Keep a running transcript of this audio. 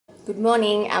Good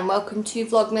morning and welcome to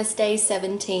Vlogmas Day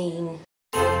 17.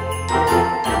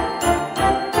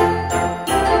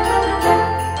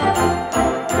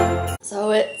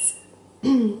 So it's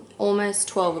almost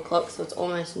 12 o'clock, so it's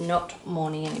almost not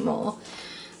morning anymore.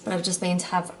 But I've just been to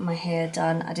have my hair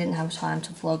done. I didn't have time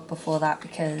to vlog before that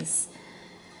because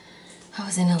I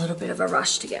was in a little bit of a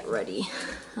rush to get ready.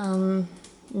 Now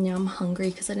I'm hungry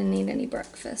because I didn't eat any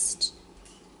breakfast.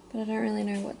 But I don't really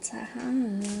know what to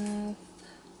have.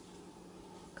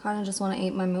 Kind of just want to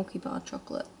eat my Milky Bar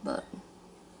chocolate, but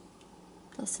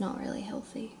that's not really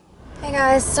healthy. Hey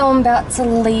guys, so I'm about to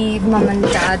leave Mum and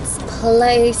Dad's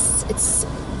place. It's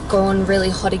gone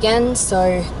really hot again,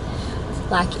 so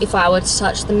like if I were to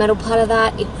touch the metal part of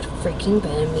that, it would freaking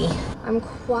burn me. I'm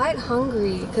quite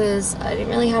hungry because I didn't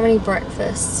really have any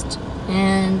breakfast,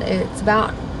 and it's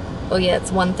about, oh yeah,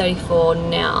 it's 1:34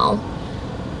 now.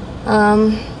 I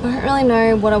don't really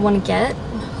know what I want to get.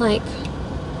 Like,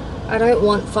 I don't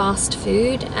want fast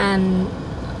food, and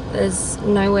there's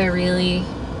nowhere really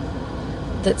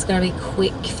that's going to be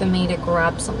quick for me to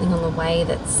grab something on the way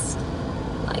that's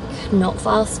like not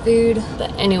fast food.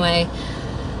 But anyway,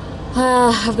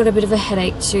 I've got a bit of a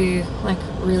headache too, like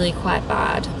really quite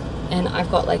bad, and I've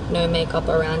got like no makeup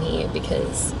around here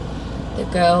because the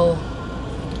girl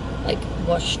like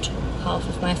washed half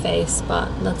of my face, but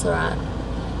that's alright,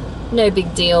 no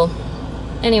big deal.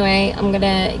 Anyway, I'm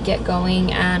gonna get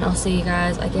going and I'll see you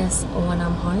guys, I guess, when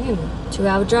I'm home.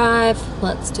 2-hour drive,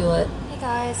 let's do it. Hey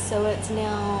guys, so it's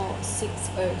now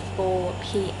 6:04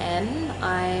 p.m.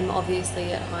 I'm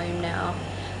obviously at home now.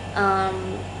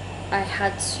 I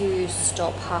had to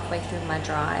stop halfway through my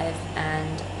drive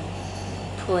and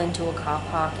pull into a car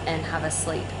park and have a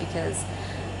sleep because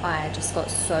I just got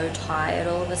so tired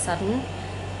all of a sudden.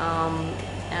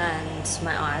 And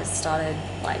my eyes started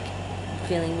like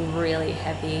feeling really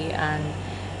heavy, and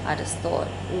I just thought,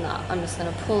 nah, I'm just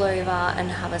gonna pull over and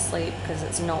have a sleep because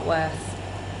it's not worth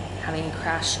having a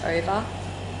crash over.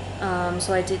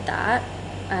 So I did that,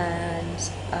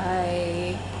 and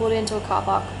I pulled into a car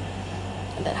park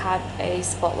that had a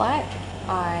spotlight.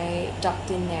 I ducked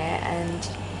in there and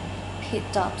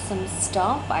picked up some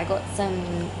stuff. I got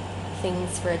some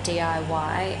things for a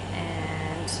DIY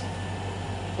and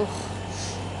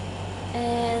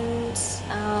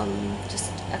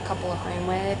just a couple of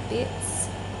homeware bits.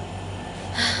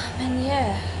 And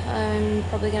yeah, I'm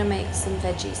probably gonna make some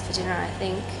veggies for dinner, I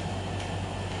think.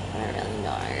 I don't really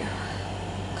know.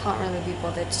 Can't really be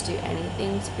bothered to do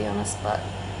anything, to be honest, but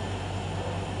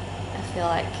I feel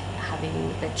like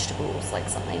having vegetables, like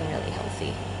something really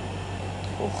healthy.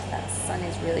 Oh, that sun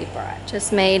is really bright.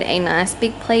 Just made a nice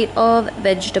big plate of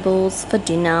vegetables for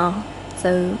dinner,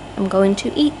 so I'm going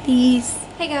to eat these.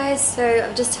 Hey guys, so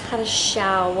I've just had a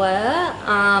shower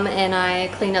and I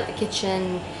cleaned up the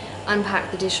kitchen,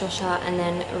 unpacked the dishwasher, and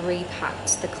then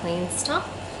repacked the clean stuff.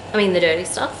 I mean the dirty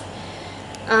stuff.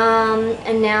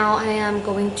 And now I am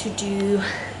going to do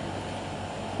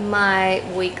my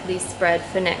weekly spread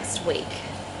for next week.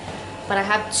 But I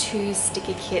have 2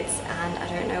 sticker kits and I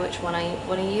don't know which one I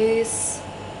want to use.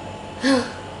 And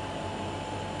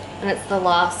it's the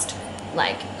last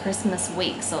like Christmas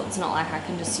week, so it's not like I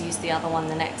can just use the other one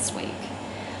the next week.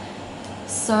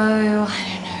 So I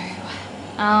don't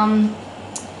know.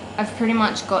 I've pretty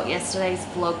much got yesterday's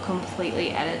vlog completely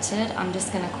edited. I'm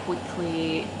just gonna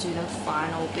quickly do the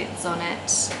final bits on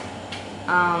it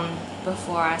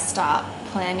before I start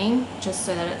planning, just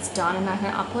so that it's done and I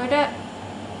can upload it.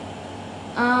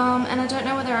 And I don't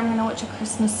know whether I'm gonna watch a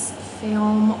Christmas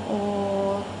film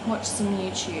or watch some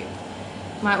YouTube.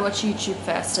 Might watch YouTube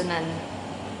first and then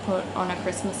put on a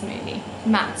Christmas movie.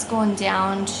 Matt's gone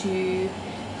down to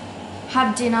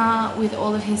have dinner with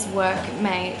all of his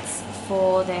workmates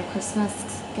for their Christmas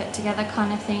get-together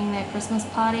kind of thing, their Christmas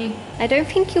party. I don't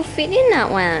think you'll fit in that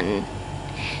one.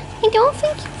 I don't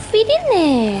think you'll fit in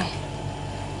there.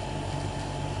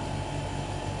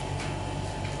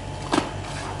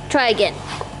 Try again.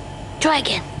 Try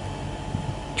again.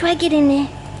 Try get in there.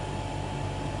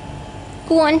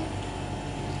 Go on.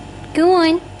 Go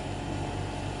on.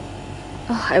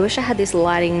 Oh, I wish I had this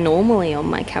lighting normally on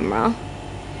my camera.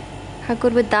 How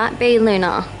good would that be,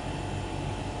 Luna?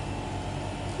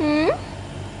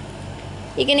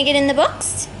 You gonna get in the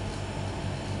box?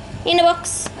 In the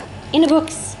box. In the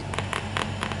box.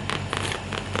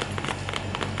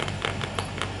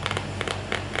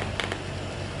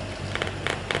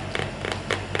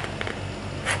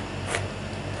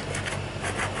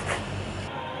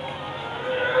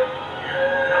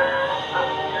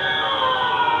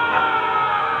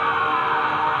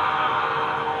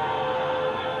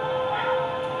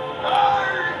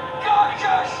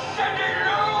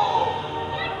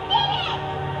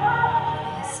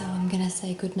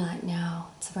 say goodnight now.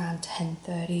 It's around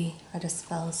 10:30. I just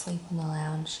fell asleep on the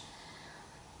lounge.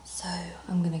 So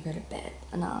I'm gonna go to bed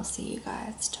and I'll see you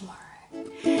guys tomorrow.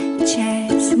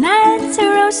 Chestnuts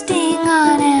are roasting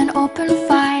on an open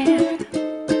fire.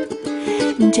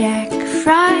 Jack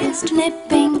frost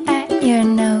nipping at your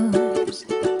nose.